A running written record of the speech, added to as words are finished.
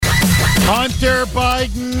Hunter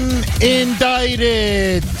Biden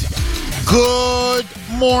indicted. Good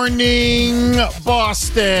morning,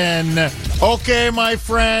 Boston. Okay, my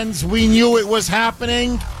friends, we knew it was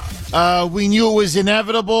happening. We knew it was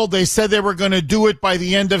inevitable. They said they were going to do it by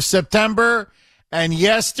the end of September. And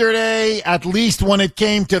yesterday, at least when it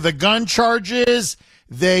came to the gun charges,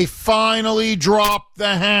 they finally dropped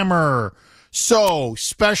the hammer. So,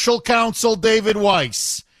 special counsel David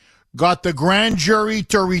Weiss got the grand jury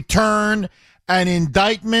to return an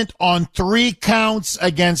indictment on 3 counts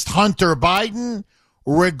against Hunter Biden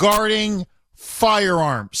regarding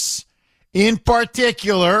firearms. In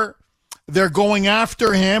particular, they're going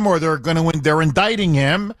after him, or they're indicting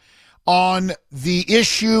him on the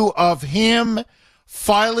issue of him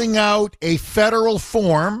filing out a federal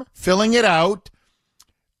form, filling it out,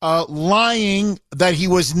 lying that he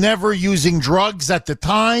was never using drugs at the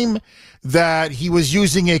time, that he was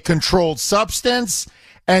using a controlled substance.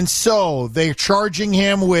 And so they're charging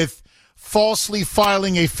him with falsely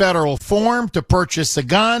filing a federal form to purchase a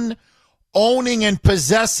gun, owning and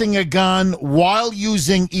possessing a gun while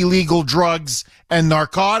using illegal drugs and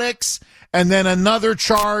narcotics, and then another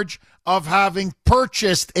charge of having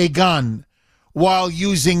purchased a gun while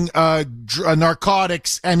using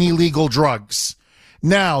narcotics and illegal drugs.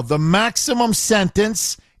 Now, the maximum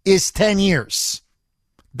sentence is 10 years.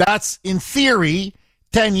 That's, in theory,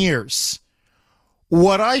 10 years.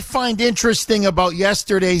 What I find interesting about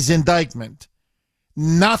yesterday's indictment,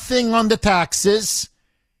 nothing on the taxes,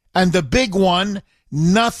 and the big one,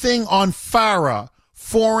 nothing on FARA,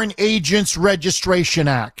 Foreign Agents Registration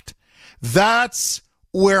Act. That's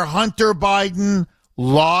where Hunter Biden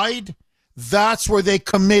lied. That's where they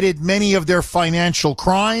committed many of their financial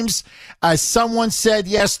crimes. As someone said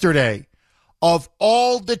yesterday, of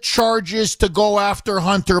all the charges to go after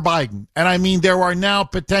Hunter Biden, and I mean there are now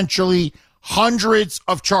potentially hundreds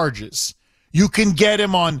of charges, you can get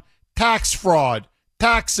him on tax fraud,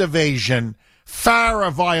 tax evasion,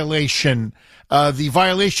 FARA violation, the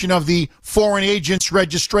violation of the Foreign Agents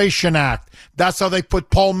Registration Act. That's how they put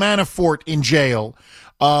Paul Manafort in jail.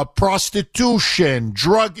 Prostitution,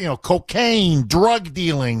 cocaine, drug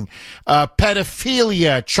dealing,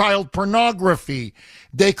 pedophilia, child pornography.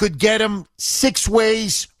 They could get him 6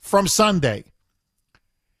 ways from Sunday.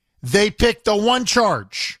 They picked the one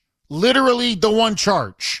charge, literally the one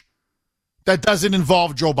charge, that doesn't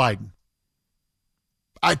involve Joe Biden.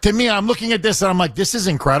 To me, I'm looking at this and I'm like, this is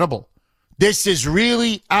incredible. This is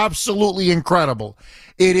really absolutely incredible.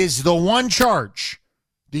 It is the one charge,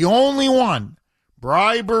 the only one.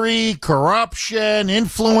 Bribery, corruption,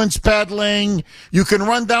 influence peddling. You can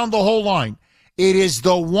run down the whole line. It is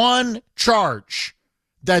the one charge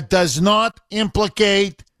that does not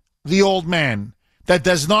implicate the old man, that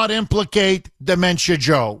does not implicate Dementia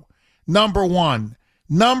Joe. Number one.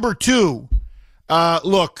 Number two,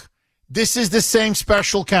 look, this is the same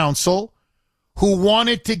special counsel who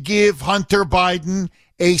wanted to give Hunter Biden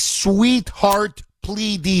a sweetheart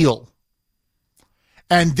plea deal.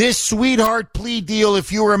 And this sweetheart plea deal,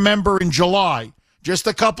 if you remember in July, just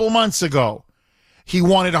a couple months ago, he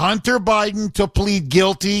wanted Hunter Biden to plead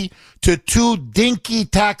guilty to 2 dinky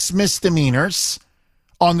tax misdemeanors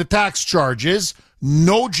on the tax charges,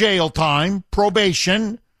 no jail time,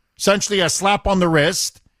 probation, essentially a slap on the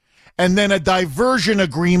wrist, and then a diversion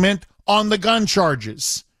agreement on the gun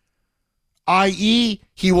charges, i.e.,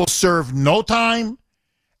 he will serve no time,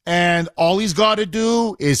 and all he's got to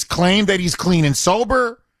do is claim that he's clean and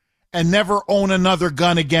sober and never own another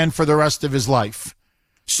gun again for the rest of his life.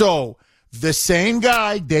 So the same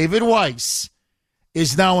guy, David Weiss,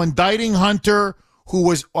 is now indicting Hunter, who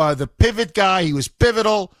was the pivot guy. He was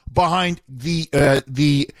pivotal behind the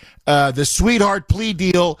sweetheart plea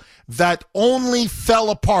deal that only fell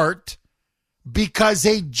apart because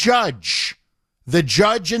a judge, the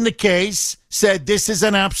judge in the case, said this is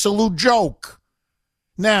an absolute joke.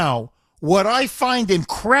 Now, what I find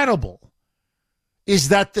incredible is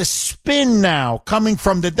that the spin now coming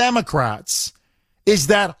from the Democrats is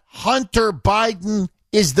that Hunter Biden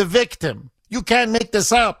is the victim. You can't make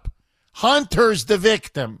this up. Hunter's the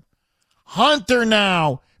victim. Hunter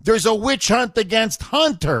now, there's a witch hunt against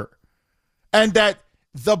Hunter. And that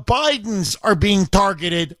the Bidens are being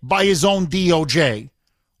targeted by his own DOJ.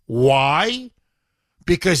 Why?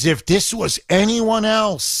 Because if this was anyone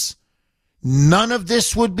else, none of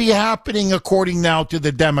this would be happening, according now to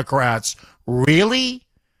the Democrats. Really?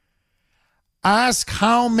 Ask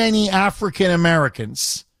how many African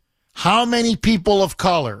Americans, how many people of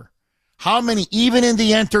color, how many, even in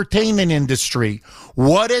the entertainment industry,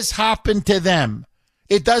 what has happened to them?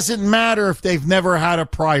 It doesn't matter if they've never had a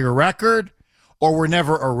prior record or were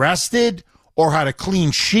never arrested or had a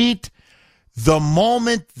clean sheet. The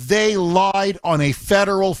moment they lied on a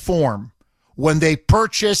federal form when they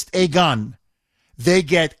purchased a gun, they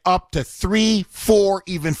get up to 3, 4,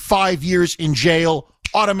 even 5 years in jail.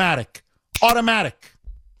 Automatic.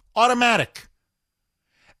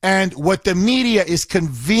 And what the media is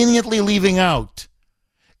conveniently leaving out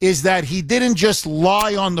is that he didn't just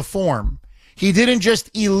lie on the form. He didn't just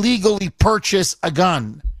illegally purchase a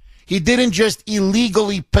gun. He didn't just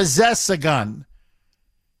illegally possess a gun.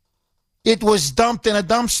 It was dumped in a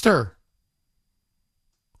dumpster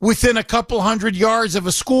within a couple hundred yards of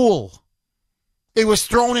a school. It was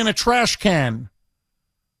thrown in a trash can.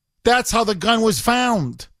 That's how the gun was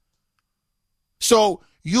found. So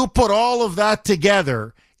you put all of that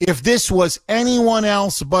together. If this was anyone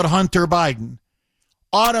else but Hunter Biden,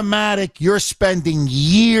 automatic, you're spending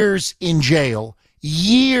years in jail.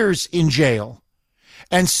 Years in jail.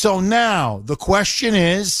 And so now the question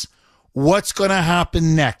is, what's going to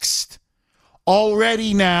happen next?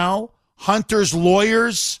 Already now, Hunter's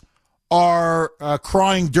lawyers are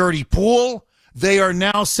crying dirty pool. They are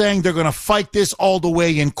now saying they're going to fight this all the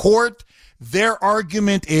way in court. Their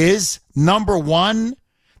argument is, number one,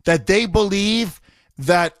 that they believe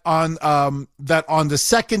that on the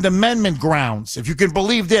Second Amendment grounds, if you can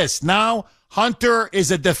believe this, now Hunter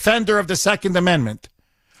is a defender of the Second Amendment.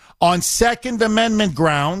 On Second Amendment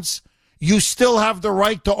grounds, you still have the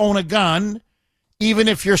right to own a gun, even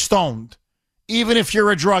if you're stoned, even if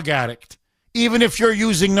you're a drug addict, even if you're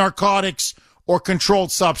using narcotics or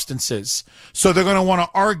controlled substances. So they're going to want to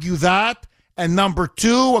argue that. And number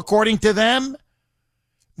two, according to them,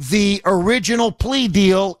 the original plea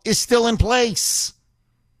deal is still in place.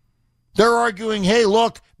 They're arguing, hey,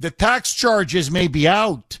 look, the tax charges may be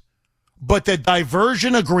out, but the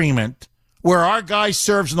diversion agreement where our guy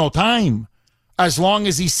serves no time, as long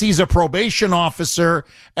as he sees a probation officer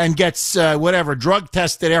and gets drug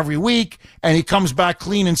tested every week and he comes back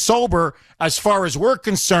clean and sober, as far as we're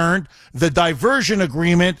concerned, the diversion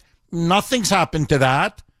agreement, nothing's happened to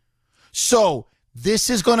that. So this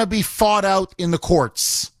is going to be fought out in the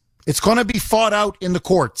courts. It's going to be fought out in the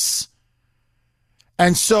courts.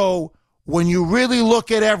 And so when you really look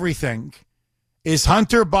at everything, is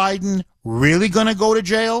Hunter Biden really going to go to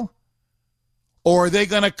jail? Or are they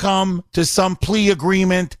going to come to some plea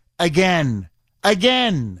agreement again?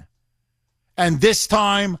 And this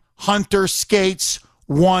time, Hunter skates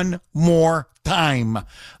one more time.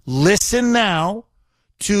 Listen now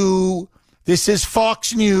to, this is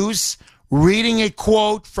Fox News, reading a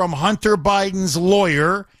quote from Hunter Biden's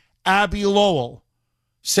lawyer, Abby Lowell,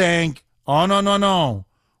 saying, oh, no.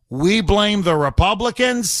 We blame the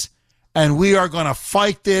Republicans, and we are going to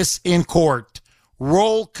fight this in court.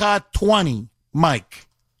 Roll cut 20. Mike.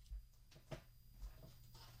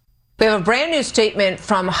 We have a brand new statement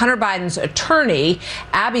from Hunter Biden's attorney,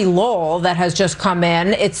 Abby Lowell, that has just come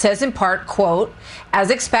in. It says in part, quote, as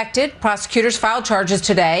expected, prosecutors filed charges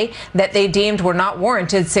today that they deemed were not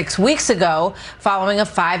warranted 6 weeks ago following a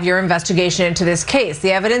 5-year investigation into this case.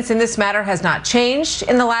 The evidence in this matter has not changed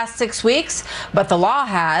in the last 6 weeks, but the law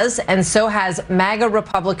has, and so has MAGA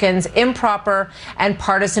Republicans' improper and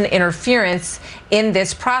partisan interference in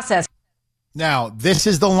this process. Now, this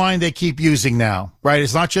is the line they keep using now, right?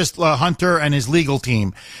 It's not just Hunter and his legal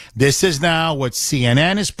team. This is now what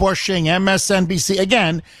CNN is pushing, MSNBC.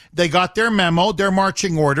 Again, they got their memo, their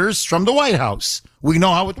marching orders from the White House. We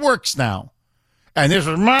know how it works now. And this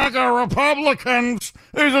is MAGA Republicans.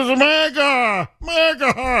 This is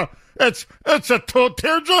MAGA. It's a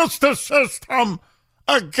two-tier justice system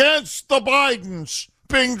against the Bidens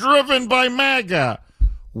being driven by MAGA.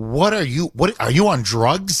 What are you on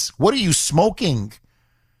drugs? What are you smoking?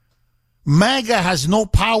 MAGA has no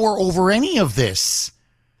power over any of this.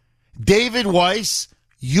 David Weiss,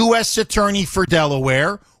 U.S. Attorney for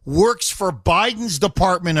Delaware, works for Biden's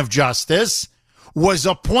Department of Justice, was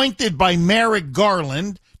appointed by Merrick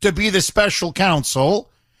Garland to be the special counsel.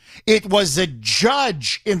 It was a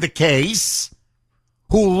judge in the case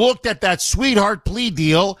who looked at that sweetheart plea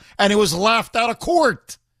deal and it was laughed out of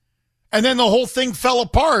court. And then the whole thing fell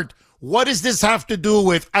apart. What does this have to do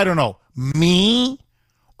with, I don't know, me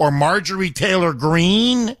or Marjorie Taylor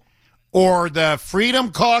Greene or the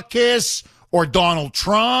Freedom Caucus or Donald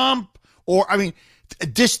Trump? Or, I mean,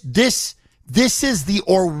 this is the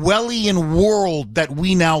Orwellian world that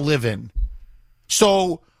we now live in.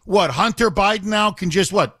 So what, Hunter Biden now can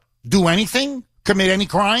just do anything? Commit any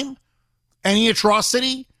crime? Any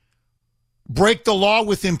atrocity? Break the law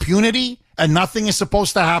with impunity? And nothing is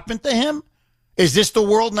supposed to happen to him? Is this the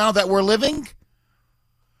world now that we're living?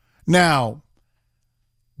 Now,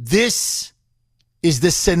 this is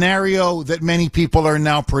the scenario that many people are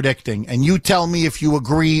now predicting. And you tell me if you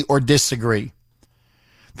agree or disagree.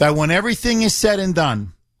 That when everything is said and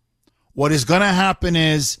done, what is going to happen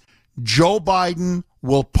is Joe Biden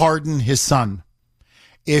will pardon his son.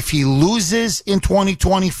 If he loses in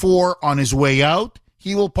 2024 on his way out,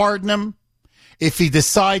 he will pardon him. If he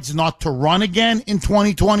decides not to run again in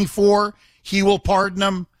 2024, he will pardon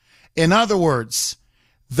him. In other words,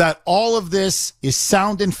 that all of this is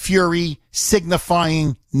sound and fury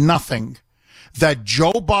signifying nothing. That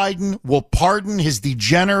Joe Biden will pardon his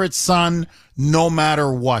degenerate son no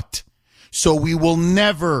matter what. So we will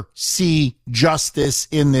never see justice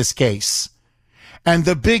in this case. And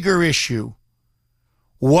the bigger issue,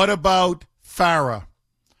 what about Farah?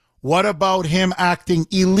 What about him acting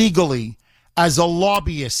illegally as a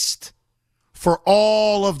lobbyist for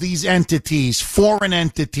all of these entities, foreign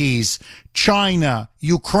entities, China,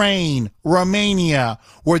 Ukraine, Romania,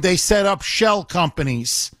 where they set up shell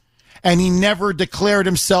companies, and he never declared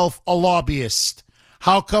himself a lobbyist?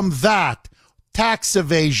 How come that, tax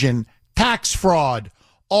evasion, tax fraud,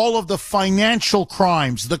 all of the financial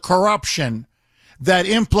crimes, the corruption that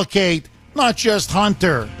implicate not just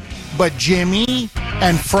Hunter, but Jimmy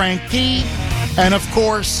and Frankie, and of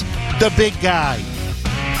course, the big guy?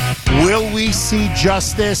 Will we see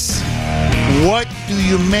justice? What do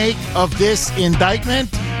you make of this indictment?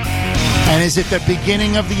 And is it the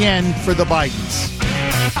beginning of the end for the Bidens?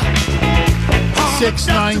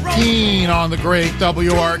 619 on the great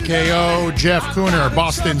WRKO. Jeff Cooner,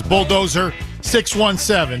 Boston's Bulldozer.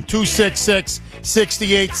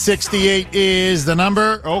 617-266-6868 is the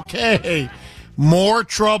number. Okay. More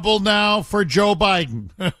trouble now for Joe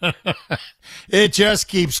Biden. It just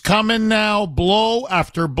keeps coming now, blow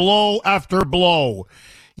after blow after blow.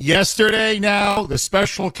 Yesterday now, the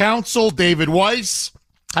special counsel, David Weiss,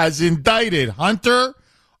 has indicted Hunter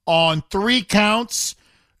on 3 counts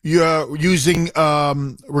using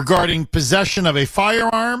regarding possession of a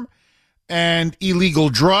firearm and illegal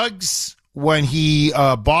drugs. When he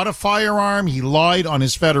bought a firearm, he lied on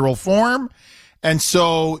his federal form. And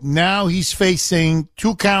so now he's facing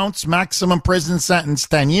 2 counts, maximum prison sentence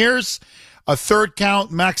 10 years, a 3rd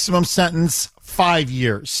count, maximum sentence 5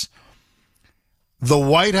 years. The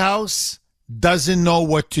White House doesn't know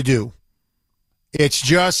what to do. It's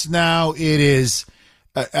just now, it is,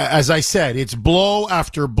 as I said, it's blow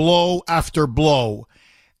after blow after blow.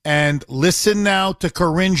 And listen now to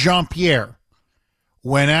Karine Jean-Pierre.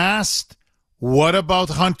 When asked, what about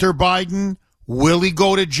Hunter Biden? Will he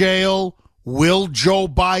go to jail? Will Joe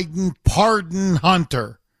Biden pardon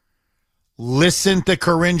Hunter? Listen to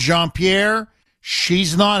Karine Jean-Pierre.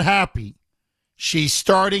 She's not happy. She's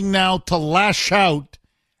starting now to lash out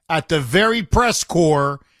at the very press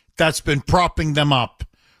corps that's been propping them up.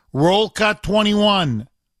 Roll cut 21.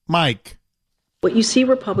 Mike. What you see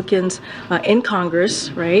Republicans in Congress,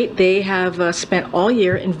 right, they have spent all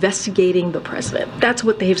year investigating the president. That's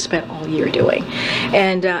what they've spent all year doing,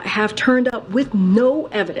 and have turned up with no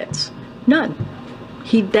evidence, none,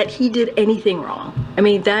 that he did anything wrong. I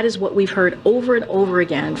mean, that is what we've heard over and over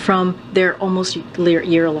again from their almost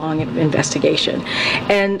year-long investigation,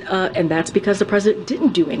 and that's because the president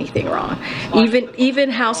didn't do anything wrong. Even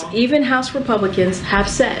House Republicans have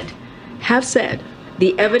said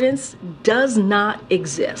the evidence does not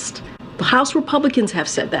exist. The House Republicans have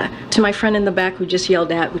said that. To my friend in the back who just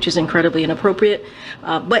yelled at, which is incredibly inappropriate,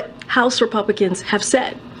 but House Republicans have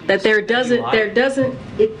said that it doesn't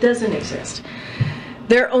exist.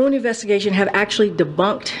 Their own investigation have actually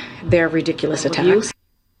debunked their ridiculous attacks.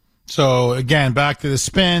 So again, back to the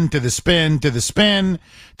spin, to the spin, to the spin,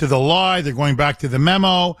 to the lie. They're going back to the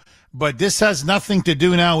memo, but this has nothing to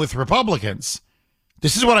do now with Republicans.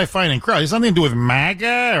 This is what I find incredible. It has nothing to do with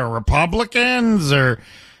MAGA or Republicans, or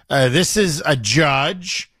this is a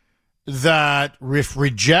judge that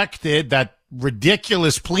rejected that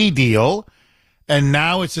ridiculous plea deal, and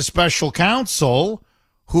now it's a special counsel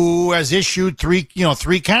who has issued 3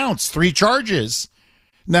 counts, 3 charges.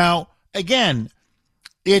 Now, again,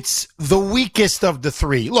 it's the weakest of the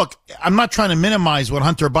 3. Look, I'm not trying to minimize what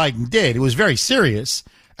Hunter Biden did. It was very serious.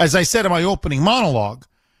 As I said in my opening monologue,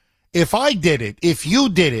 if I did it, if you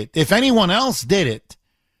did it, if anyone else did it,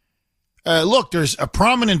 look, there's a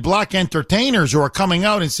prominent black entertainers who are coming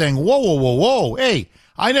out and saying, whoa, hey,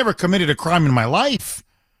 I never committed a crime in my life.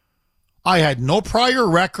 I had no prior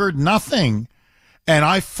record, nothing. And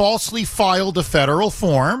I falsely filed a federal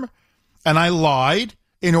form, and I lied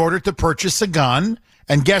in order to purchase a gun.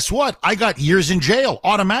 And guess what? I got years in jail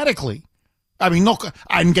automatically. I mean, no,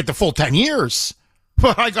 I didn't get the full 10 years,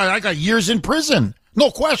 but I got years in prison.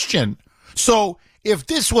 No question. So if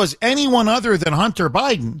this was anyone other than Hunter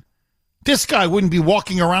Biden, This guy wouldn't be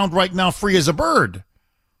walking around right now free as a bird.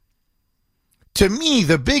 To me,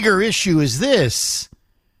 the bigger issue is this.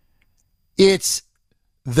 It's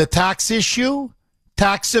the tax issue,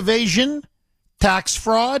 tax evasion, tax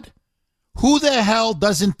fraud. Who the hell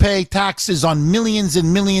doesn't pay taxes on millions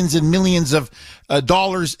and millions and millions of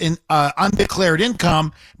dollars in undeclared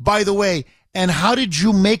income? By the way, and how did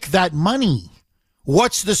you make that money?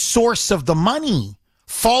 What's the source of the money?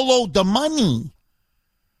 Follow the money.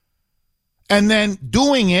 And then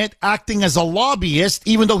doing it, acting as a lobbyist,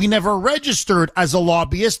 even though he never registered as a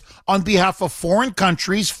lobbyist on behalf of foreign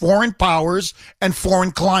countries, foreign powers, and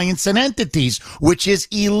foreign clients and entities, which is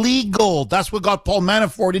illegal. That's what got Paul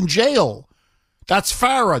Manafort in jail. That's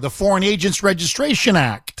FARA, the Foreign Agents Registration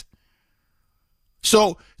Act.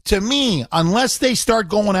 So, to me, unless they start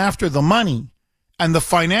going after the money and the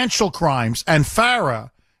financial crimes and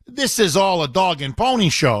FARA, this is all a dog and pony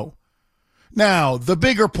show. Now, the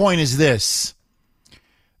bigger point is this.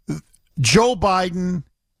 Joe Biden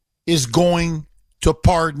is going to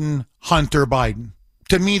pardon Hunter Biden.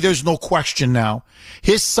 To me, there's no question now.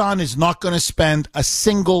 His son is not going to spend a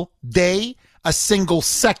single day, a single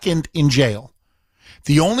second in jail.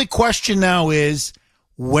 The only question now is,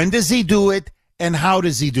 when does he do it and how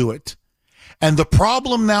does he do it? And the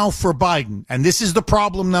problem now for Biden, and this is the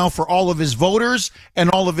problem now for all of his voters and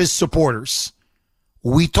all of his supporters,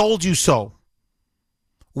 we told you so.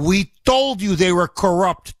 We told you they were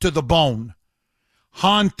corrupt to the bone.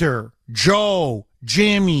 Hunter, Joe,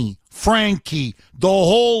 Jimmy, Frankie, the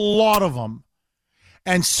whole lot of them.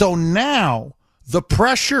 And so now the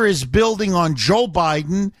pressure is building on Joe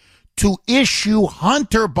Biden to issue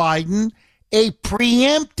Hunter Biden a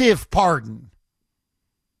preemptive pardon.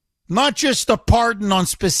 Not just a pardon on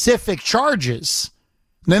specific charges.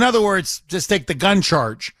 In other words, just take the gun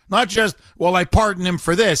charge. Not just, well, I pardon him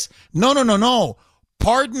for this. No.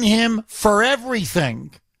 Pardon him for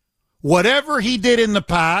everything. Whatever he did in the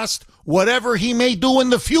past, whatever he may do in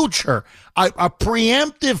the future. A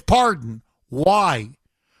preemptive pardon. Why?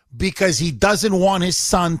 Because he doesn't want his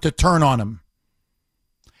son to turn on him.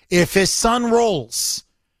 If his son rolls,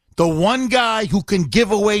 the one guy who can give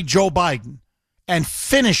away Joe Biden and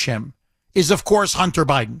finish him is, of course, Hunter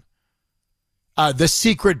Biden. The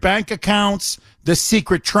secret bank accounts, the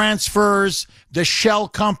secret transfers, the shell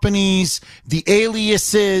companies, the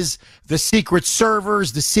aliases, the secret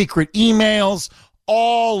servers, the secret emails,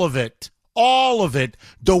 all of it,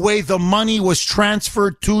 the way the money was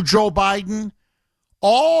transferred to Joe Biden,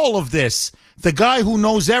 all of this, the guy who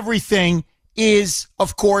knows everything is,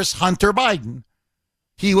 of course, Hunter Biden.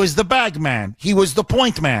 He was the bag man. He was the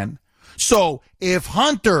point man. So if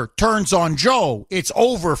Hunter turns on Joe, it's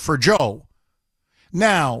over for Joe.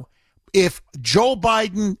 Now, if Joe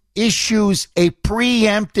Biden issues a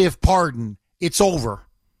preemptive pardon, it's over.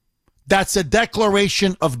 That's a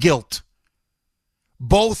declaration of guilt.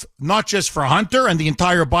 Both, not just for Hunter and the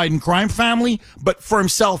entire Biden crime family, but for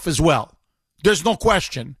himself as well. There's no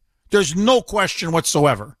question. There's no question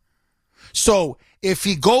whatsoever. So if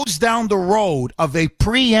he goes down the road of a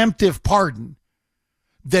preemptive pardon,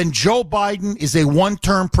 then Joe Biden is a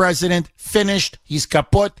one-term president, finished, he's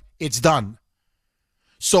kaput, it's done.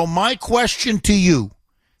 So my question to you,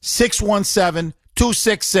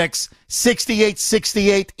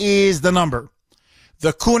 617-266-6868 is the number.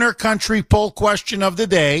 The Cooner Country poll question of the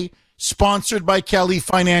day, sponsored by Kelly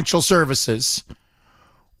Financial Services.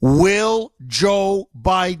 Will Joe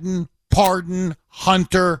Biden pardon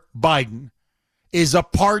Hunter Biden? Is a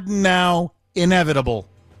pardon now inevitable?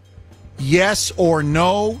 Yes or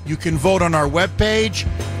no? You can vote on our webpage,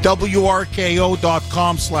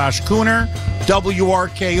 wrko.com/Cooner,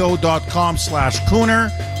 wrko.com/Cooner,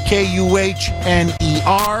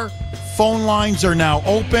 KUHNER. Phone lines are now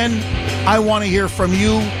open. I want to hear from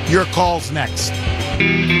you. Your call's next.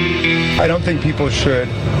 I don't think people should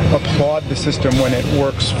applaud the system when it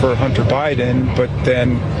works for Hunter Biden, but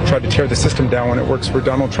then try to tear the system down when it works for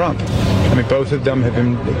Donald Trump. I mean, both of them have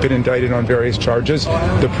been indicted on various charges.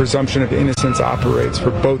 The presumption of innocence operates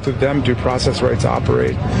for both of them. Due process rights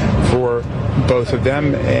operate for both of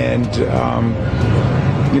them. And,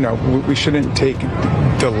 we shouldn't take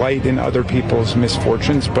delight in other people's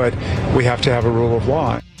misfortunes, but we have to have a rule of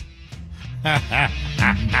law.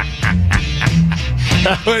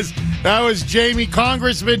 That was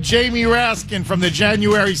Congressman Jamie Raskin from the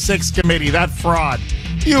January 6th committee. That fraud.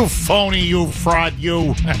 You phony, you fraud,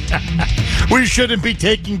 you. We shouldn't be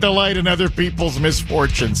taking delight in other people's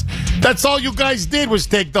misfortunes. That's all you guys did was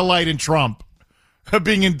take delight in Trump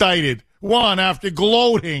being indicted. One after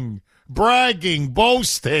gloating, bragging,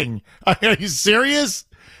 boasting. Are you serious?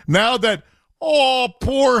 Now that, oh,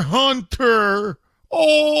 poor Hunter.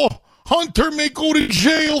 Oh, Hunter may go to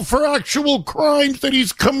jail for actual crimes that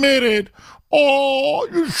he's committed. Oh,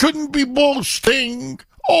 you shouldn't be boasting.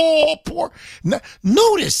 Oh, poor.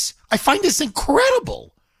 Notice, I find this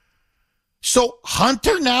incredible. So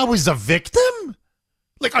Hunter now is a victim?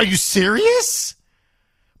 Like, are you serious?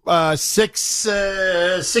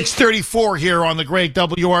 634 here on the great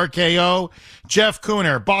WRKO. Jeff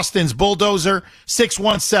Cooner, Boston's Bulldozer,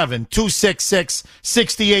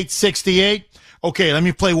 617-266-6868. Okay, let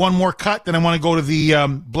me play one more cut, then I want to go to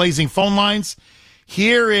the blazing phone lines.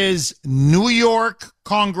 Here is New York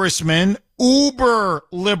Congressman, uber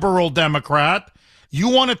liberal Democrat. You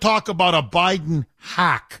want to talk about a Biden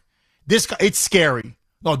hack. This guy, it's scary.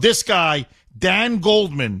 No, this guy, Dan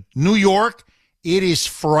Goldman, New York, it is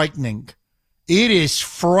frightening. It is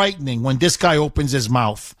frightening when this guy opens his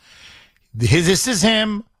mouth. This is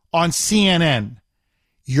him on CNN.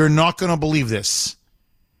 You're not going to believe this.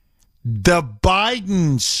 The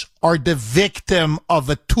Bidens are the victim of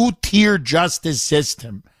a two-tier justice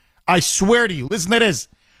system. I swear to you, listen to this.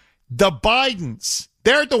 The Bidens,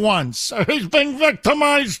 they're the ones. He's being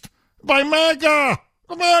victimized by MAGA.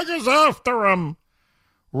 The MAGA's after him.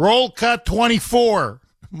 Roll cut 24.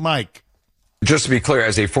 Mike. Just to be clear,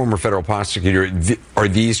 as a former federal prosecutor, are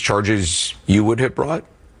these charges you would have brought?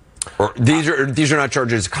 Or these are not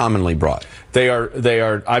charges commonly brought? They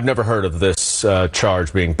are. I've never heard of this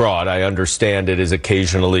charge being brought. I understand it is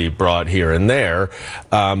occasionally brought here and there,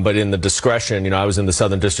 but in the discretion, I was in the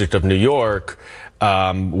Southern District of New York.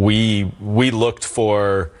 We looked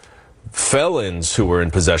for felons who were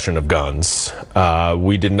in possession of guns.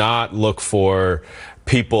 We did not look for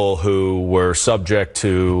people who were subject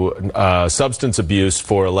to substance abuse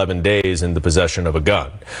for 11 days in the possession of a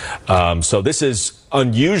gun. So this is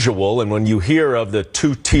unusual, and when you hear of the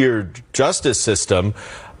two-tiered justice system,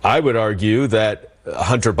 I would argue that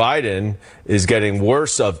Hunter Biden is getting the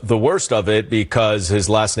worst of it because his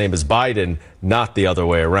last name is Biden, not the other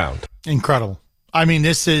way around. Incredible. I mean,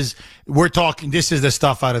 this is the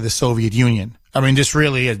stuff out of the Soviet Union. I mean, this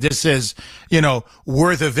really is. This is,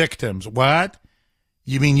 we're the victims. What?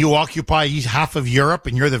 You mean you occupy half of Europe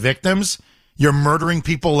and you're the victims? You're murdering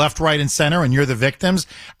people left, right, and center and you're the victims?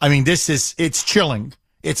 I mean, it's chilling.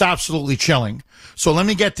 It's absolutely chilling. So let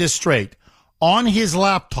me get this straight. On his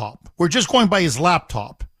laptop, we're just going by his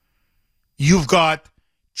laptop, you've got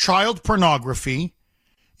child pornography.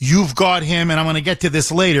 You've got him, and I'm going to get to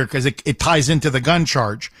this later because it ties into the gun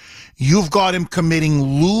charge. You've got him committing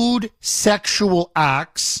lewd sexual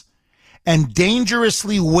acts and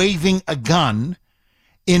dangerously waving a gun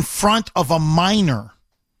in front of a minor.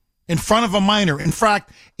 In front of a minor. In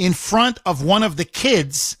fact, in front of one of the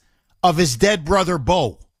kids of his dead brother,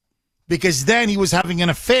 Bo. Because then he was having an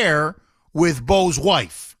affair with Bo's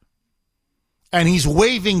wife. And he's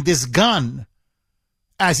waving this gun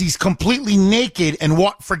as he's completely naked and,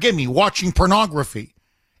 watching pornography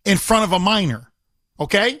in front of a minor.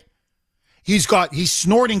 Okay? He's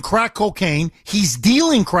snorting crack cocaine. He's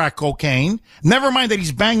dealing crack cocaine. Never mind that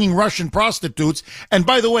he's banging Russian prostitutes. And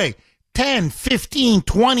by the way, $10, $15,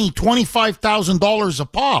 $20, $25,000 a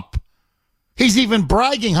pop. He's even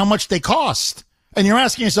bragging how much they cost. And you're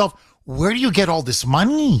asking yourself, where do you get all this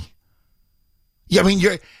money? Yeah, I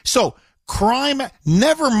mean, so crime,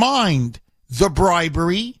 never mind the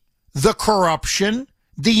bribery, the corruption,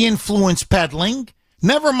 the influence peddling,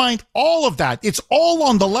 never mind all of that. It's all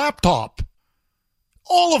on the laptop.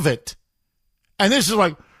 All of it. And this is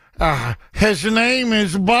like, his name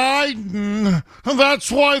is Biden.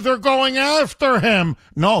 That's why they're going after him.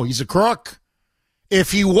 No, he's a crook.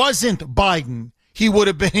 If he wasn't Biden, he would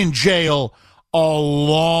have been in jail a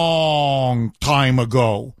long time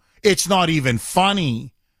ago. It's not even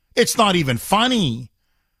funny. It's not even funny.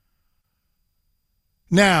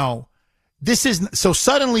 Now, this is so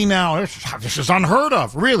suddenly now, this is unheard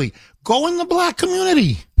of, really. Go in the black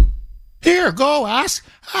community. Here, go, ask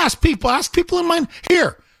people in mind.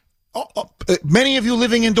 Here, many of you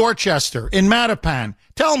living in Dorchester, in Mattapan,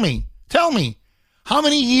 tell me, how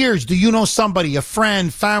many years do you know somebody, a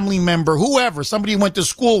friend, family member, whoever, somebody you went to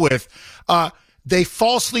school with, they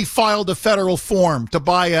falsely filed a federal form to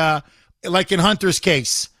buy, like in Hunter's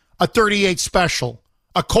case, a 38 special.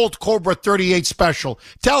 A Colt Cobra 38 special.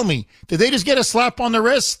 Tell me, did they just get a slap on the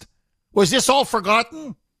wrist? Was this all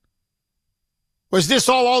forgotten? Was this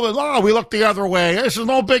all we looked the other way. This is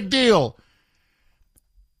no big deal.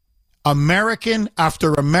 American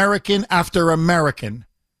after American after American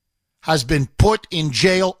has been put in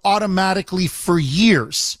jail automatically for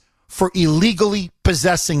years for illegally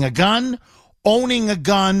possessing a gun, owning a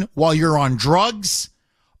gun while you're on drugs,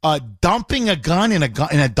 dumping a gun in a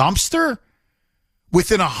dumpster.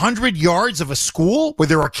 within 100 yards of a school where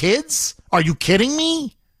there are kids? Are you kidding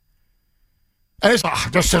me? And it's,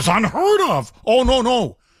 this is unheard of. Oh,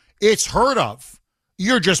 no. It's heard of.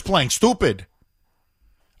 You're just playing stupid.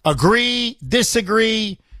 Agree,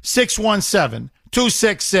 disagree,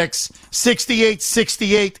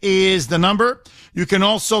 617-266-6868 is the number. You can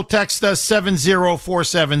also text us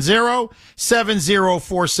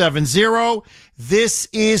 70470. This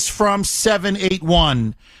is from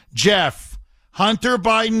 781. Jeff, Hunter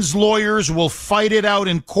Biden's lawyers will fight it out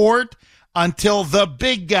in court until the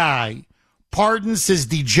big guy pardons his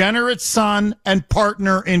degenerate son and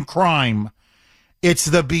partner in crime. It's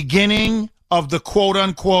the beginning of the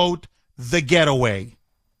quote-unquote the getaway.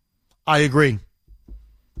 I agree.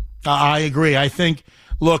 I think,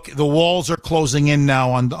 look, the walls are closing in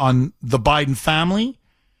now on the Biden family,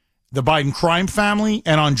 the Biden crime family,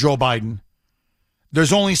 and on Joe Biden.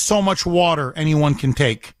 There's only so much water anyone can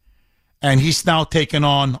take, and he's now taken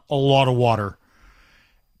on a lot of water.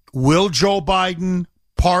 Will Joe Biden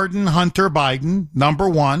pardon Hunter Biden, number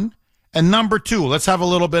one? And number two, let's have a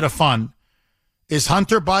little bit of fun. Is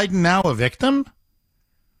Hunter Biden now a victim?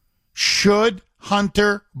 Should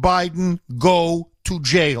Hunter Biden go to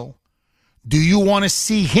jail? Do you want to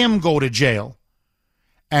see him go to jail?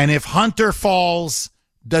 And if Hunter falls,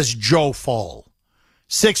 does Joe fall?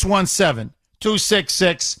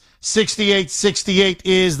 617-266-6868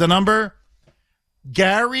 is the number.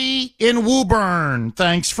 Gary in Woburn.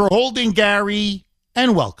 Thanks for holding, Gary,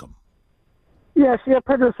 and welcome. Yes, your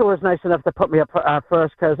producer was nice enough to put me up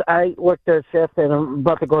first because I work third shift and I'm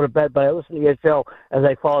about to go to bed, but I listen to your show as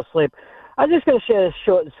I fall asleep. I'm just going to share this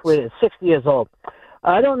short and sweet. It's 60 years old.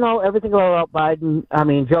 I don't know everything about Biden. I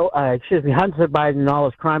mean, Hunter Biden and all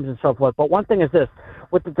his crimes and so forth. But one thing is this: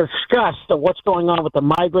 with the disgust of what's going on with the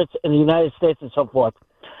migrants in the United States and so forth,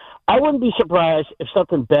 I wouldn't be surprised if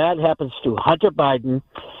something bad happens to Hunter Biden,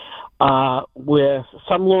 where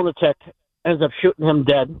some lunatic ends up shooting him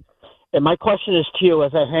dead. And my question is to you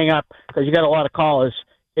as I hang up, because you got a lot of callers,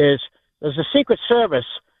 is does the Secret Service,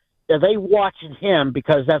 are they watching him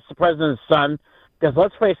because that's the president's son? Because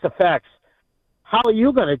let's face the facts. How are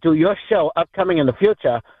you going to do your show upcoming in the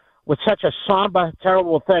future with such a somber,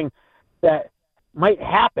 terrible thing that might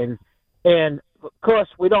happen? And, of course,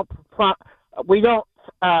 we don't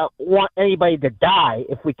want anybody to die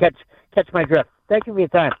if we catch my drift. Thank you for your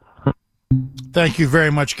time. Thank you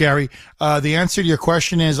very much, Gary. The answer to your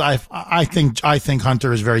question is I think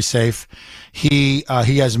Hunter is very safe. He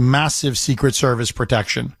has massive Secret Service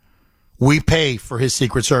protection. We pay for his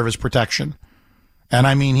Secret Service protection. And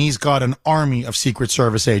I mean, he's got an army of Secret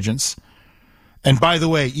Service agents. And by the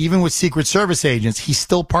way, even with Secret Service agents, he's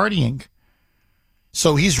still partying.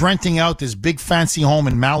 So he's renting out this big fancy home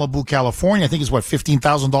in Malibu, California. I think it's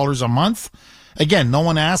 $15,000 a month. Again, no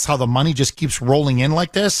one asks how the money just keeps rolling in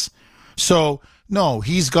like this. So, no,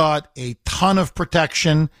 he's got a ton of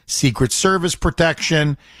protection, Secret Service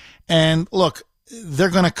protection. And look, they're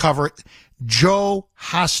going to cover it. Joe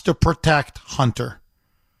has to protect Hunter.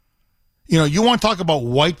 You know, you want to talk about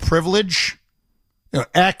white privilege,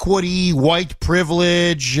 equity, white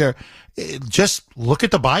privilege. Just look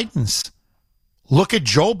at the Bidens. Look at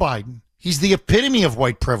Joe Biden. He's the epitome of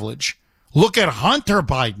white privilege. Look at Hunter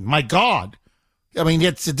Biden. My God. I mean,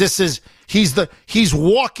 he's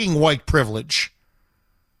walking white privilege.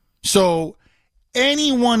 So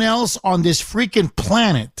anyone else on this freaking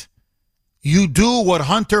planet, you do what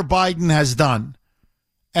Hunter Biden has done,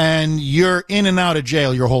 and you're in and out of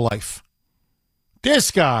jail your whole life.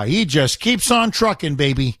 This guy, he just keeps on trucking,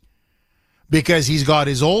 baby, because he's got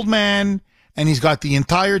his old man and he's got the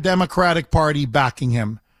entire Democratic Party backing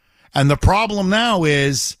him. And the problem now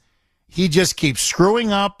is he just keeps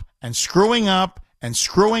screwing up and screwing up and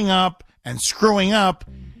screwing up and screwing up.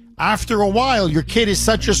 After a while, your kid is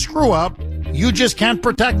such a screw up, you just can't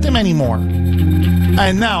protect him anymore.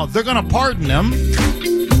 And now they're going to pardon him,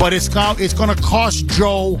 but it's going to cost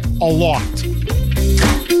Joe a lot.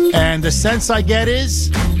 And the sense I get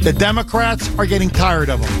is the Democrats are getting tired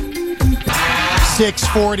of him.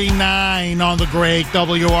 649 on the great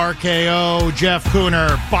WRKO. Jeff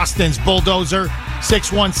Cooner, Boston's Bulldozer.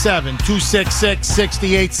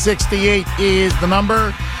 617-266-6868 is the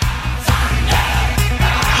number.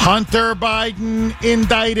 Hunter Biden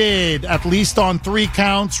indicted, at least on 3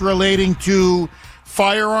 counts relating to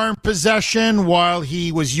firearm possession while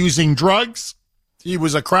he was using drugs. He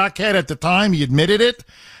was a crackhead at the time. He admitted it.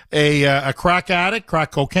 A crack addict,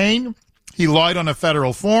 crack cocaine. He lied on a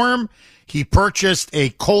federal form. He purchased a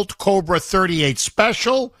Colt Cobra 38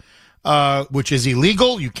 Special, which is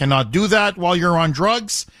illegal. You cannot do that while you're on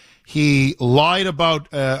drugs. He lied about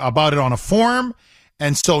it on a form,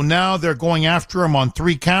 And so now they're going after him on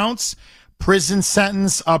 3 counts, prison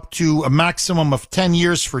sentence up to a maximum of 10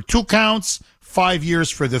 years for 2 counts, 5 years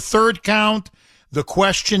for the 3rd count. The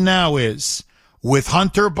question now is, with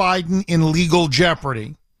Hunter Biden in legal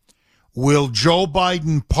jeopardy, will Joe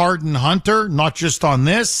Biden pardon Hunter, not just on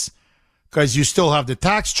this, because you still have the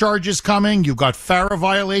tax charges coming, you've got FARA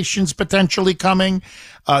violations potentially coming.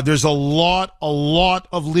 There's a lot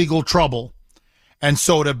of legal trouble. And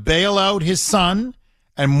so to bail out his son,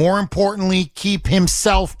 and more importantly, keep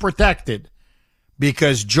himself protected,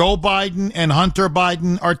 because Joe Biden and Hunter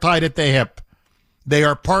Biden are tied at the hip. They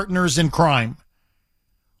are partners in crime.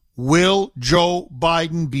 Will Joe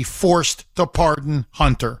Biden be forced to pardon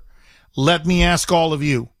Hunter? Let me ask all of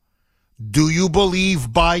you, do you believe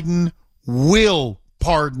Biden will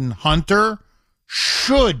pardon Hunter?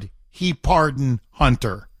 Should he pardon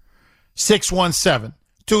Hunter?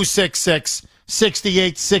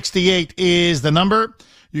 617-266-6868 is the number.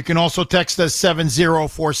 You can also text us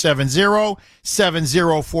 70470,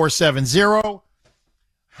 70470.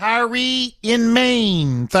 Harry in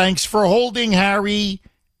Maine. Thanks for holding, Harry,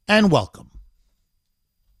 and welcome.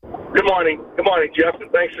 Good morning. Good morning, Jeff, and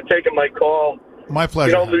thanks for taking my call. My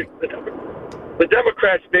pleasure. You know, the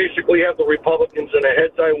Democrats basically have the Republicans in a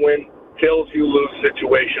heads-I-win, tails-you-lose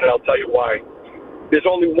situation, and I'll tell you why. There's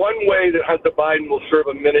only one way that Hunter Biden will serve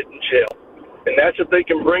a minute in jail, and that's if they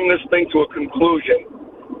can bring this thing to a conclusion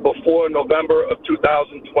before November of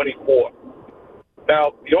 2024.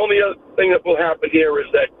 Now, the only other thing that will happen here is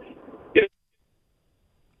that if he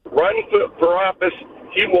runs for office,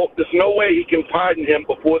 there's no way he can pardon him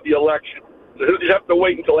before the election. So he'll just have to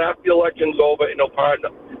wait until after the election's over and he'll pardon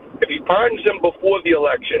him. If he pardons him before the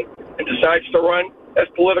election and decides to run, that's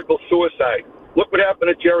political suicide. Look what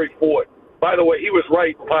happened to Jerry Ford. By the way, he was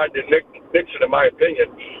right pardoning Nixon, in my opinion,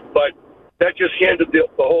 but that just handed the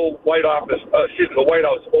whole the White House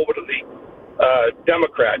over to the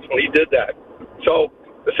Democrats when he did that. So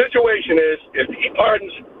the situation is, if he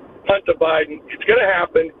pardons Hunter Biden, it's going to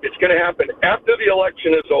happen. It's going to happen after the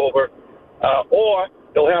election is over, or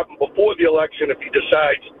it'll happen before the election if he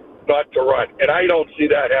decides not to run. And I don't see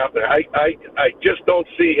that happening. I just don't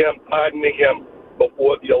see him pardoning him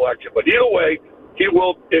before the election. But either way, he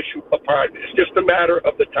will issue a pardon. It's just a matter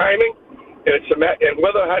of the timing, and and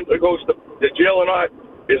whether Hunter goes to jail or not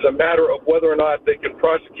is a matter of whether or not they can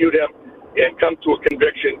prosecute him and come to a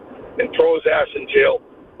conviction and throw his ass in jail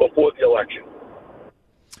before the election.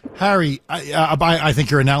 Harry, I think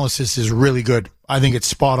your analysis is really good. I think it's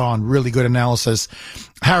spot on, really good analysis.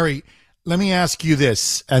 Harry, let me ask you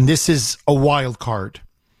this, and this is a wild card.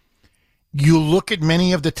 You look at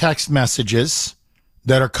many of the text messages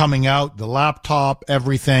that are coming out, the laptop,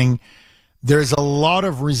 everything. There's a lot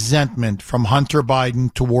of resentment from Hunter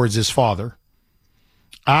Biden towards his father.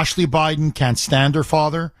 Ashley Biden can't stand her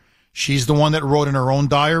father. She's the one that wrote in her own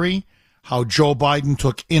diary how Joe Biden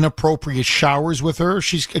took inappropriate showers with her.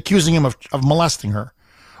 She's accusing him of molesting her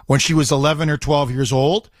when she was 11 or 12 years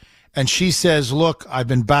old. And she says, look, I've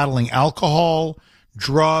been battling alcohol,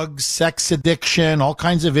 drugs, sex addiction, all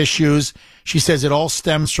kinds of issues. She says it all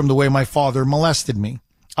stems from the way my father molested me,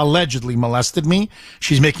 allegedly molested me.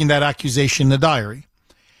 She's making that accusation in the diary.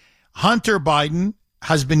 Hunter Biden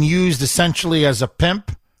has been used essentially as a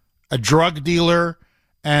pimp, a drug dealer,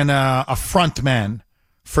 and a front man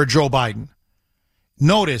for Joe Biden.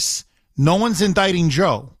 Notice, no one's indicting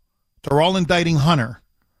Joe. They're all indicting Hunter.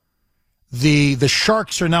 The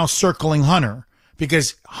sharks are now circling Hunter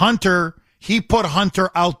because Hunter, he put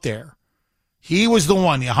Hunter out there. He was the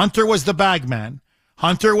one. Hunter was the bag man.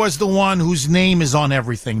 Hunter was the one whose name is on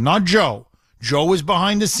everything, not Joe. Joe is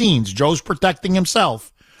behind the scenes. Joe's protecting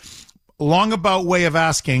himself. Long about way of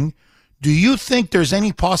asking, do you think there's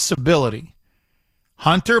any possibility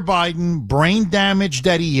Hunter Biden, brain damaged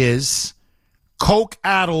that he is,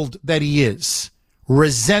 coke-addled that he is,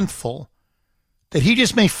 resentful, that he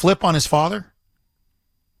just may flip on his father?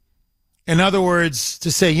 In other words,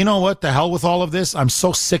 to say, you know what, the hell with all of this. I'm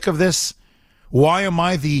so sick of this. Why am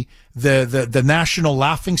I the national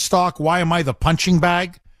laughingstock? Why am I the punching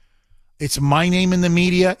bag? It's my name in the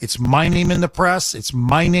media. It's my name in the press. It's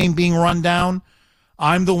my name being run down.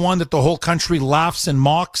 I'm the one that the whole country laughs and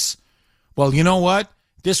mocks. Well, you know what?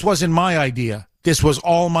 This wasn't my idea. This was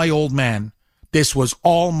all my old man. This was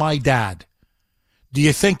all my dad. Do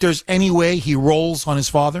you think there's any way he rolls on his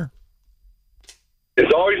father?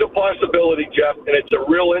 There's always a possibility, Jeff, and it's a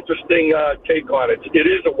real interesting take on it. It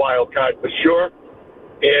is a wild card for sure.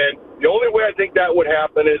 And the only way I think that would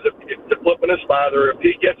happen is if to flipping his father, if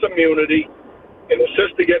he gets immunity and the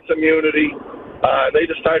sister gets immunity, and they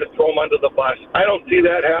decide to throw him under the bus. I don't see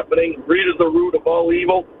that happening. Greed is the root of all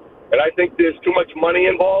evil. And I think there's too much money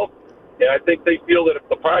involved. And I think they feel that if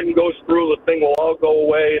the pardon goes through, the thing will all go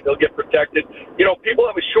away. They'll get protected. You know, people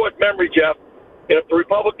have a short memory, Jeff. And if the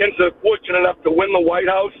Republicans are fortunate enough to win the White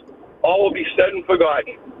House, all will be said and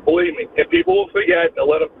forgotten. Believe me. And people will forget. They'll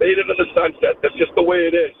let it fade into the sunset. That's just the way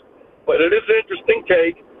it is. But it is an interesting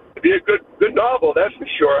take. It'd be a good novel, that's for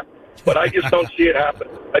sure. But I just don't see it happen.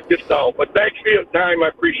 I just don't. But thanks for your time. I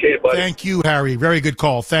appreciate it, buddy. Thank you, Harry. Very good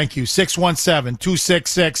call. Thank you.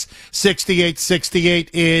 617-266-6868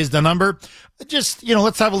 is the number. Just,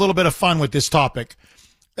 let's have a little bit of fun with this topic.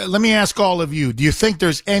 Let me ask all of you, do you think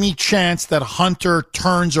there's any chance that Hunter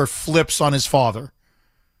turns or flips on his father?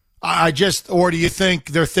 Or do you think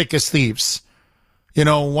they're thick as thieves?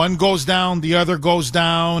 One goes down, the other goes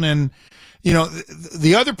down. And,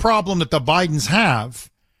 the other problem that the Bidens have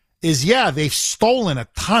is, they've stolen a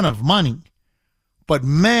ton of money, but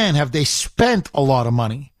man, have they spent a lot of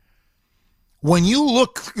money. When you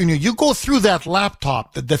look, you go through that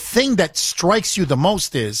laptop, the thing that strikes you the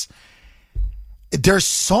most is there's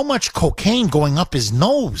so much cocaine going up his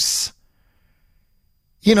nose.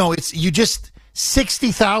 It's, you just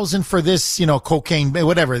 60,000 for this, cocaine,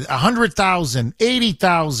 whatever, 100,000,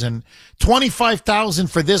 80,000, 25,000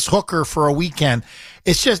 for this hooker for a weekend.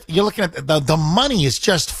 It's just, you're looking at the money is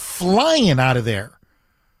just flying out of there.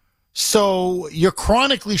 So you're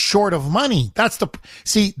chronically short of money. That's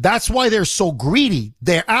why they're so greedy.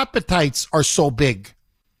 Their appetites are so big.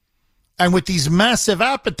 And with these massive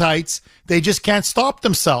appetites, they just can't stop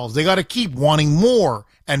themselves. They got to keep wanting more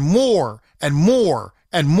and more and more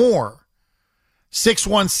and more.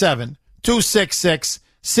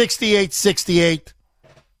 617-266-6868.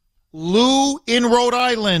 Lou in Rhode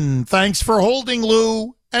Island. Thanks for holding,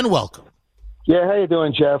 Lou, and welcome. Yeah, how you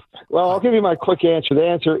doing, Jeff? Well, I'll give you my quick answer. The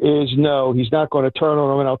answer is no. He's not going to turn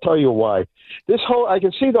on him, and I'll tell you why. I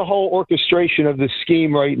can see the whole orchestration of this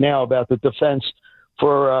scheme right now about the defense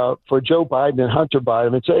for Joe Biden and Hunter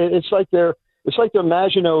Biden. It's like their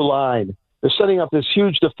Maginot Line. They're setting up this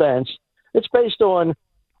huge defense. It's based on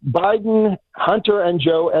Biden, Hunter, and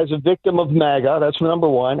Joe as a victim of MAGA. That's number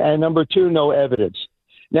one. And number two, no evidence.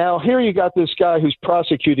 Now, here you got this guy who's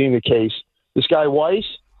prosecuting the case, this guy Weiss.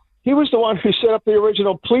 He was the one who set up the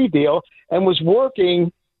original plea deal and was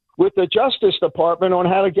working with the Justice Department on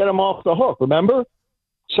how to get him off the hook, remember?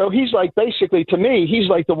 So he's like, basically, to me, he's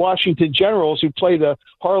like the Washington Generals who play the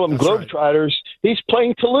Harlem Globetrotters. Right. He's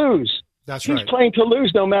playing to lose. He's playing to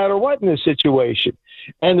lose no matter what in this situation.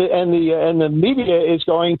 And the media is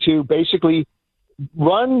going to basically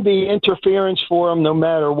run the interference for him no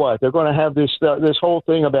matter what. They're going to have this whole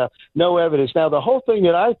thing about no evidence. Now, the whole thing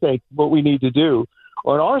that I think what we need to do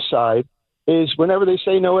on our side is whenever they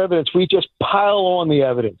say no evidence, we just pile on the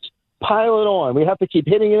evidence. Pile it on. We have to keep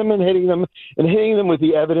hitting them and hitting them and hitting them with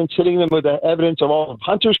the evidence, hitting them with the evidence of all of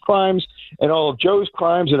Hunter's crimes and all of Joe's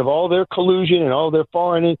crimes and of all their collusion and all their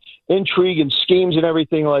foreign intrigue and schemes and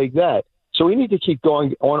everything like that. So we need to keep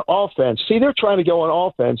going on offense. See, they're trying to go on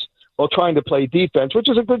offense while trying to play defense, which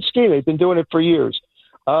is a good scheme. They've been doing it for years.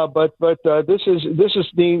 But this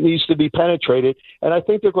needs to be penetrated, and I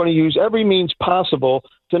think they're going to use every means possible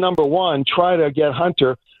to, number one, try to get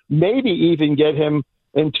Hunter, maybe even get him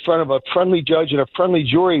in front of a friendly judge and a friendly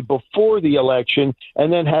jury before the election,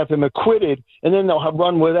 and then have him acquitted, and then they'll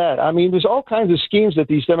run with that. I mean, there's all kinds of schemes that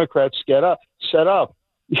these Democrats set up.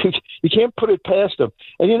 You can't put it past them.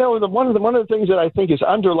 And one of the things that I think is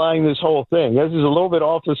underlying this whole thing, this is a little bit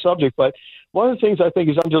off the subject, but one of the things I think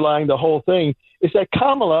is underlying the whole thing is that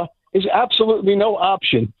Kamala is absolutely no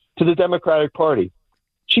option to the Democratic Party.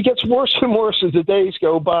 She gets worse and worse as the days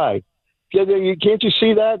go by. Can't you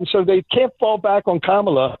see that? And so they can't fall back on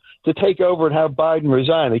Kamala to take over and have Biden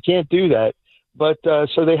resign. They can't do that. But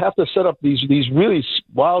so they have to set up these really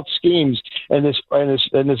wild schemes and this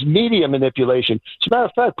media manipulation. As a matter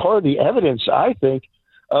of fact, part of the evidence, I think,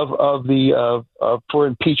 for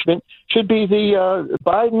impeachment should be the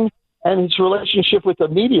Biden and his relationship with the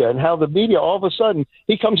media, and how the media all of a sudden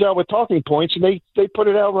he comes out with talking points and they put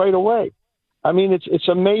it out right away. I mean, it's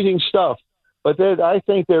amazing stuff. But I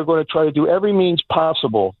think they're going to try to do every means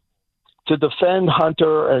possible to defend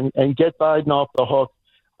Hunter and get Biden off the hook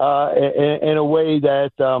in a way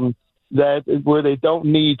that where they don't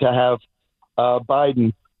need to have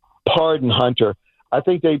Biden pardon Hunter. I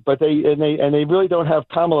think they really don't have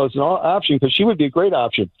Kamala as an option, because she would be a great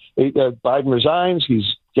option. Biden resigns,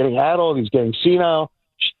 he's getting addled, he's getting senile.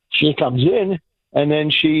 She comes in and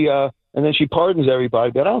then she pardons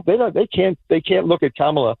everybody. But they can't look at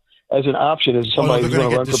Kamala as an option as somebody who's going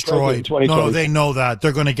to run for president in 2020. No, they know that.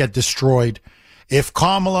 They're going to get destroyed. If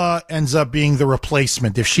Kamala ends up being the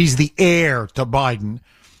replacement, if she's the heir to Biden,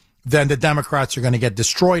 then the Democrats are going to get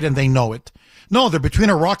destroyed, and they know it. No, they're between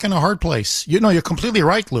a rock and a hard place. You're completely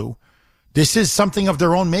right, Lou. This is something of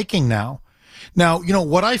their own making now. Now,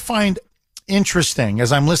 what I find interesting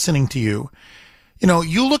as I'm listening to you,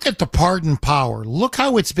 you look at the pardon power. Look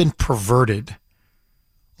how it's been perverted.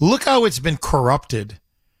 Look how it's been corrupted.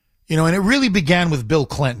 And it really began with Bill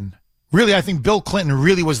Clinton. Really, I think Bill Clinton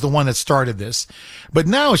really was the one that started this. But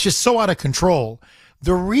now it's just so out of control.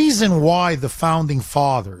 The reason why the founding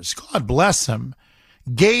fathers, God bless them,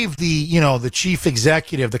 gave the chief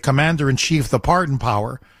executive, the commander in chief, the pardon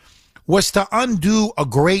power was to undo a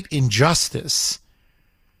great injustice.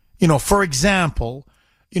 For example,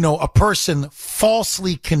 a person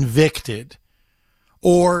falsely convicted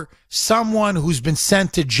or someone who's been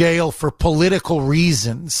sent to jail for political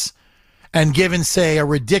reasons and given, say, a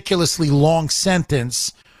ridiculously long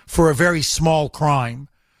sentence for a very small crime,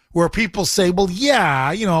 where people say, well,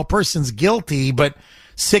 yeah, a person's guilty, but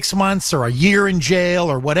 6 months or a year in jail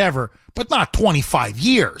or whatever, but not 25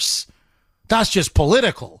 years. That's just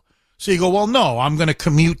political. So you go, well, no, I'm going to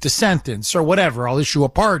commute the sentence or whatever. I'll issue a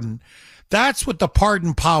pardon. That's what the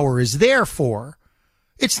pardon power is there for.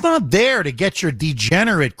 It's not there to get your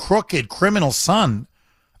degenerate, crooked, criminal son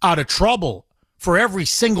out of trouble for every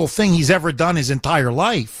single thing he's ever done his entire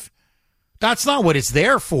life. That's not what it's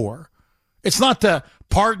there for. It's not to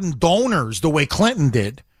pardon donors the way Clinton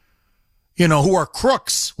did, who are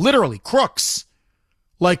crooks, literally crooks,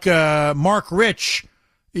 like Mark Rich,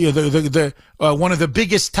 the one of the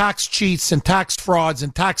biggest tax cheats and tax frauds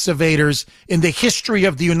and tax evaders in the history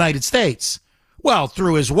of the United States. Well,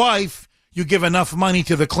 through his wife, you give enough money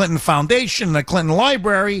to the Clinton Foundation, the Clinton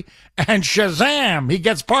Library, and shazam, he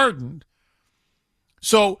gets pardoned.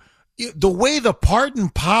 So the way the pardon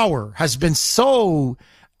power has been so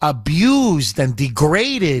abused and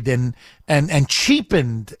degraded and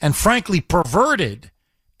cheapened and frankly perverted,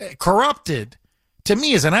 corrupted, to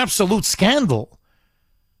me is an absolute scandal.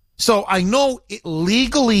 So I know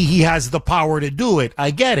legally he has the power to do it. I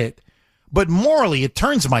get it. But morally, it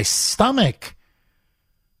turns my stomach.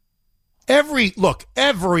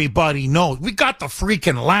 Everybody knows. We got the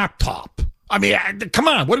freaking laptop. I mean, come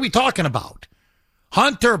on. What are we talking about?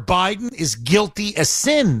 Hunter Biden is guilty as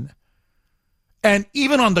sin. And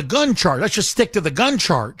even on the gun charge, let's just stick to the gun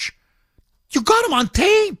charge. You got him on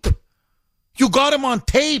tape. You got him on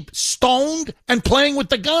tape, stoned and playing with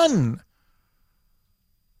the gun.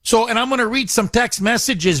 So, and I'm going to read some text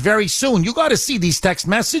messages very soon. You got to see these text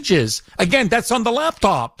messages. Again, that's on the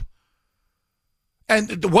laptop.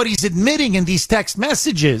 And what he's admitting in these text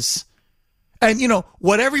messages. And,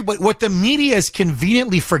 what the media is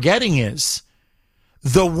conveniently forgetting is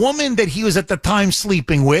the woman that he was at the time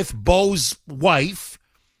sleeping with, Bo's wife,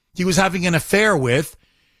 he was having an affair with,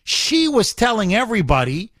 she was telling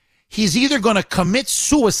everybody he's either going to commit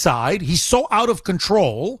suicide, he's so out of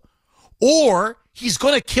control, or he's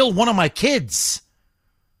going to kill one of my kids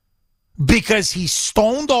because he's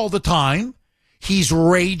stoned all the time. He's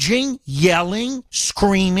raging, yelling,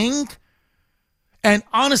 screaming. And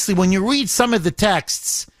honestly, when you read some of the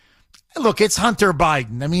texts, look, it's Hunter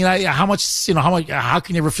Biden. I mean, how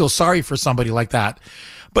can you ever feel sorry for somebody like that?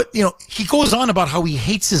 But, he goes on about how he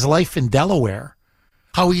hates his life in Delaware,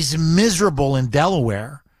 how he's miserable in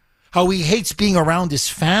Delaware, how he hates being around his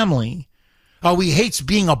family, how he hates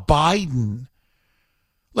being a Biden.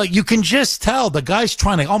 Like, you can just tell the guy's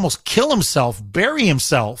trying to almost kill himself, bury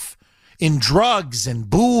himself in drugs and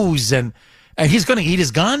booze, and he's going to eat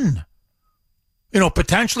his gun.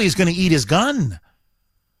 Potentially he's going to eat his gun.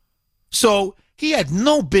 So he had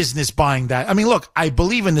no business buying that. I mean, look, I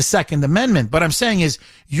believe in the Second Amendment, but I'm saying is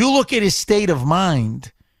you look at his state of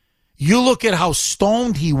mind. You look at how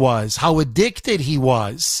stoned he was, how addicted he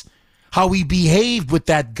was, how he behaved with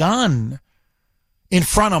that gun in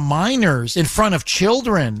front of minors, in front of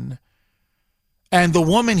children. And the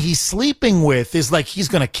woman he's sleeping with is like, he's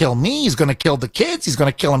going to kill me. He's going to kill the kids. He's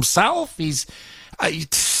going to kill himself. That's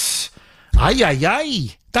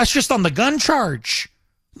just on the gun charge,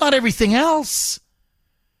 not everything else.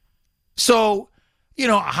 So,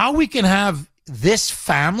 how we can have this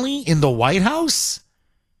family in the White House,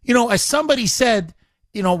 as somebody said,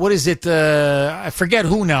 what is it? I forget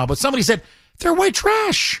who now, but somebody said they're white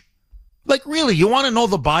trash. Like, really, you want to know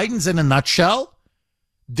the Bidens in a nutshell?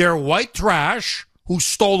 They're white trash who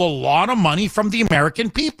stole a lot of money from the American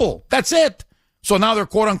people. That's it. So now they're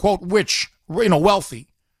quote unquote rich, wealthy,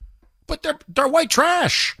 but they're white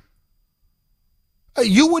trash.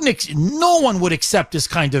 No one would accept this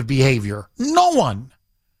kind of behavior. No one.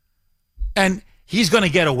 And he's going to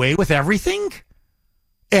get away with everything?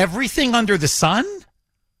 Everything under the sun?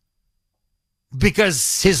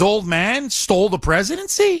 Because his old man stole the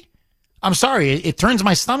presidency? I'm sorry. It turns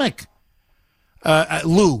my stomach.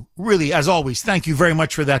 Lou, really, as always, thank you very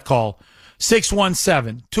much for that call.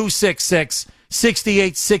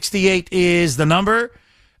 617-266-6868 is the number.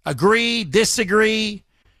 Agree, disagree.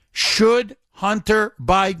 Should Hunter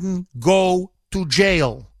Biden go to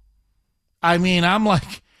jail? I mean, I'm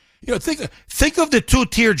like, think of the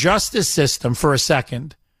two-tier justice system for a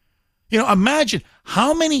second. Imagine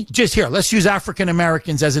how many, just here, let's use African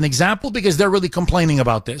Americans as an example because they're really complaining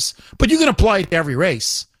about this. But you can apply it to every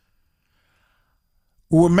race.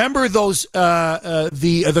 Remember those,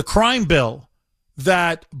 the crime bill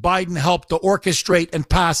that Biden helped to orchestrate and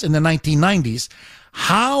pass in the 1990s?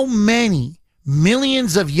 How many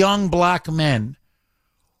millions of young black men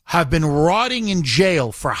have been rotting in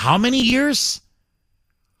jail for how many years?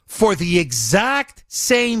 For the exact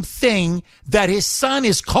same thing that his son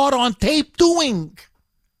is caught on tape doing.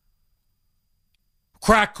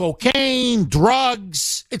 Crack cocaine,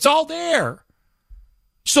 drugs, it's all there.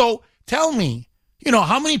 So tell me,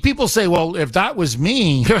 how many people say, well, if that was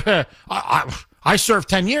me, I served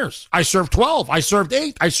 10 years. I served 12. I served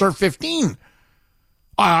 8. I served 15.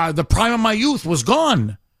 The prime of my youth was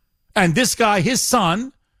gone. And this guy, his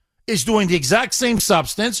son, is doing the exact same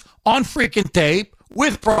substance on freaking tape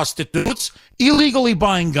with prostitutes, illegally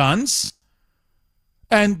buying guns.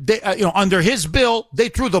 And they, under his bill, they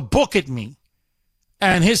threw the book at me.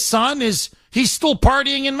 And his son he's still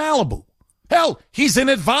partying in Malibu. Hell, he's an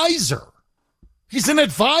advisor. He's an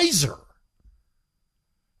advisor.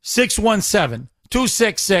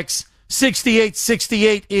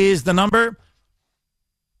 617-266-6868 is the number.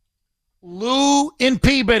 Lou in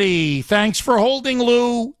Peabody. Thanks for holding,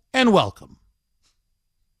 Lou, and welcome.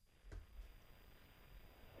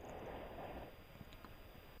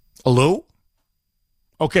 Lou?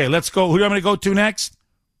 Okay, let's go. Who do you want me to go to next?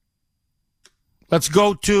 Let's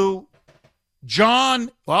go to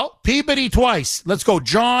John. Well, Peabody twice. Let's go.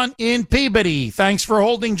 John in Peabody. Thanks for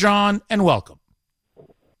holding, John, and welcome.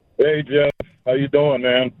 Hey, Jeff. How you doing,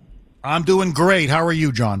 man? I'm doing great. How are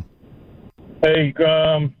you, John? Hey,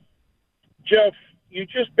 Jeff, you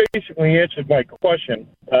just basically answered my question.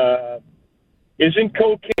 Isn't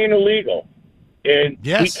cocaine illegal? And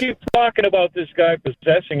yes. We keep talking about this guy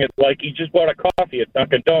possessing it like he just bought a coffee at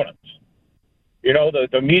Dunkin' Donuts.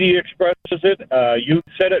 The media expresses it. You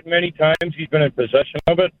said it many times. He's been in possession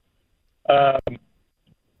of it.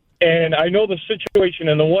 And I know the situation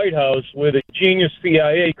in the White House where the genius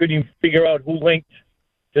CIA couldn't even figure out who linked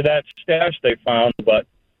to that stash they found. But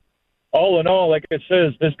all in all, like it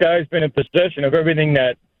says, this guy's been in possession of everything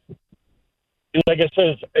that, like it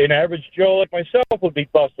says, an average Joe like myself would be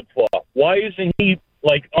busted for. Why isn't he,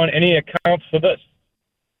 on any accounts for this?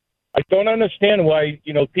 I don't understand why,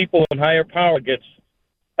 people in higher power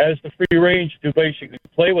has the free range to basically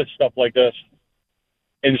play with stuff like this.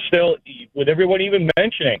 And still, with everyone even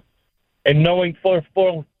mentioning and knowing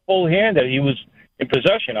full hand that he was in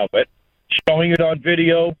possession of it, showing it on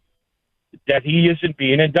video, that he isn't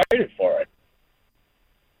being indicted for it.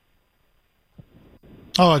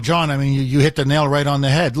 Oh, John, I mean, you hit the nail right on the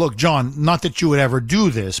head. Look, John, not that you would ever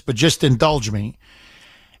do this, but just indulge me.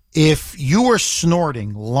 If you were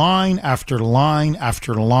snorting line after line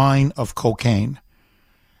after line of cocaine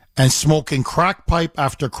and smoking crack pipe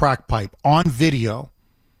after crack pipe on video,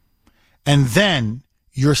 and then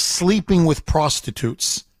you're sleeping with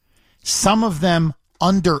prostitutes, some of them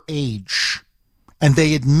underage, and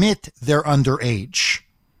they admit they're underage,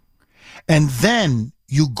 and then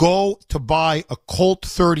you go to buy a Colt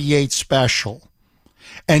 38 special,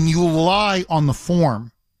 and you lie on the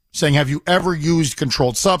form saying, have you ever used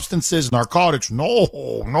controlled substances, narcotics? No.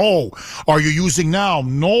 Are you using now?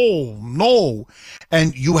 No.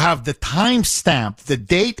 And you have the time stamp, the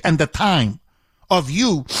date and the time of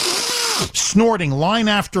you snorting line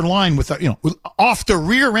after line with off the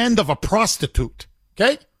rear end of a prostitute,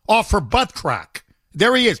 okay? Off her butt crack.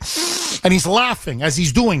 There he is. And he's laughing as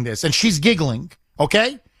he's doing this, and she's giggling,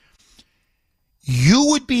 okay? You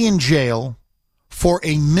would be in jail for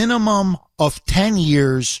a minimum of 10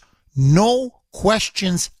 years, no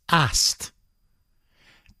questions asked.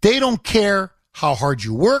 They don't care how hard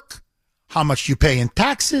you work, how much you pay in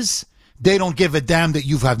taxes. They don't give a damn that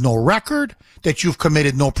you've had no record, that you've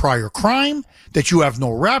committed no prior crime, that you have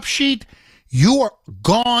no rap sheet. You are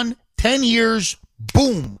gone 10 years,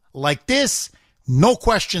 boom, like this, no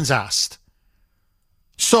questions asked.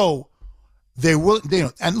 So they will,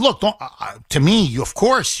 and look, to me, of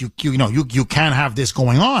course, you can't have this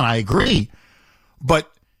going on. I agree.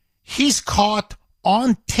 But he's caught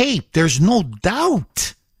on tape. There's no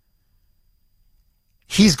doubt.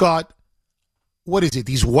 He's got, what is it?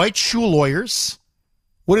 These white shoe lawyers.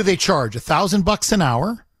 What do they charge? $1,000 an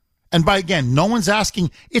hour. And by again, no one's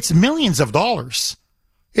asking, it's millions of dollars.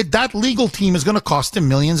 That legal team is going to cost him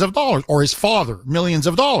millions of dollars, or his father millions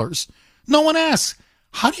of dollars. No one asks,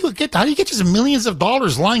 how do you get just millions of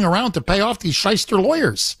dollars lying around to pay off these shyster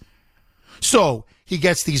lawyers? So he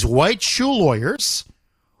gets these white shoe lawyers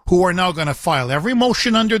who are now going to file every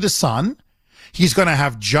motion under the sun. He's going to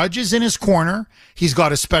have judges in his corner. He's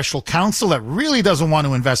got a special counsel that really doesn't want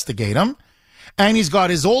to investigate him. And he's got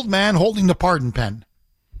his old man holding the pardon pen.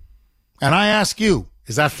 And I ask you,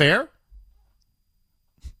 is that fair?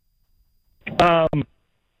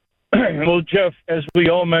 Well, Jeff, as we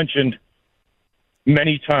all mentioned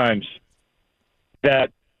many times,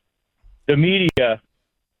 that the media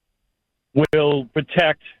will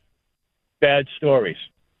protect bad stories.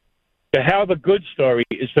 To have a good story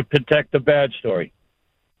is to protect the bad story.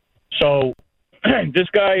 So this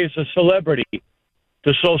guy is a celebrity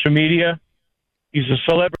to social media. He's a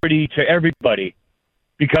celebrity to everybody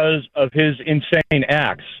because of his insane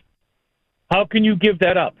acts. How can you give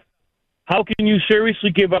that up? How can you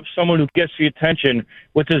seriously give up someone who gets the attention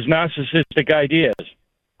with his narcissistic ideas?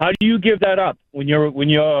 How do you give that up when you're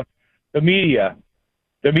the media?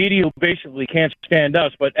 The media basically can't stand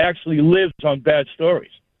us, but actually lives on bad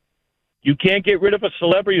stories. You can't get rid of a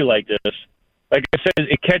celebrity like this. Like I said,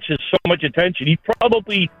 it catches so much attention. He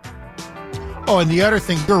probably... Oh, and the other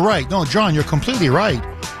thing, you're right. No, John, you're completely right.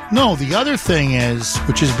 No, the other thing is,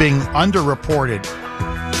 which is being underreported,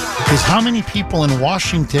 is how many people in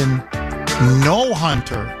Washington know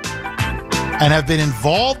Hunter and have been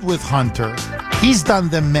involved with Hunter. He's done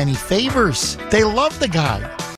them many favors. They love the guy.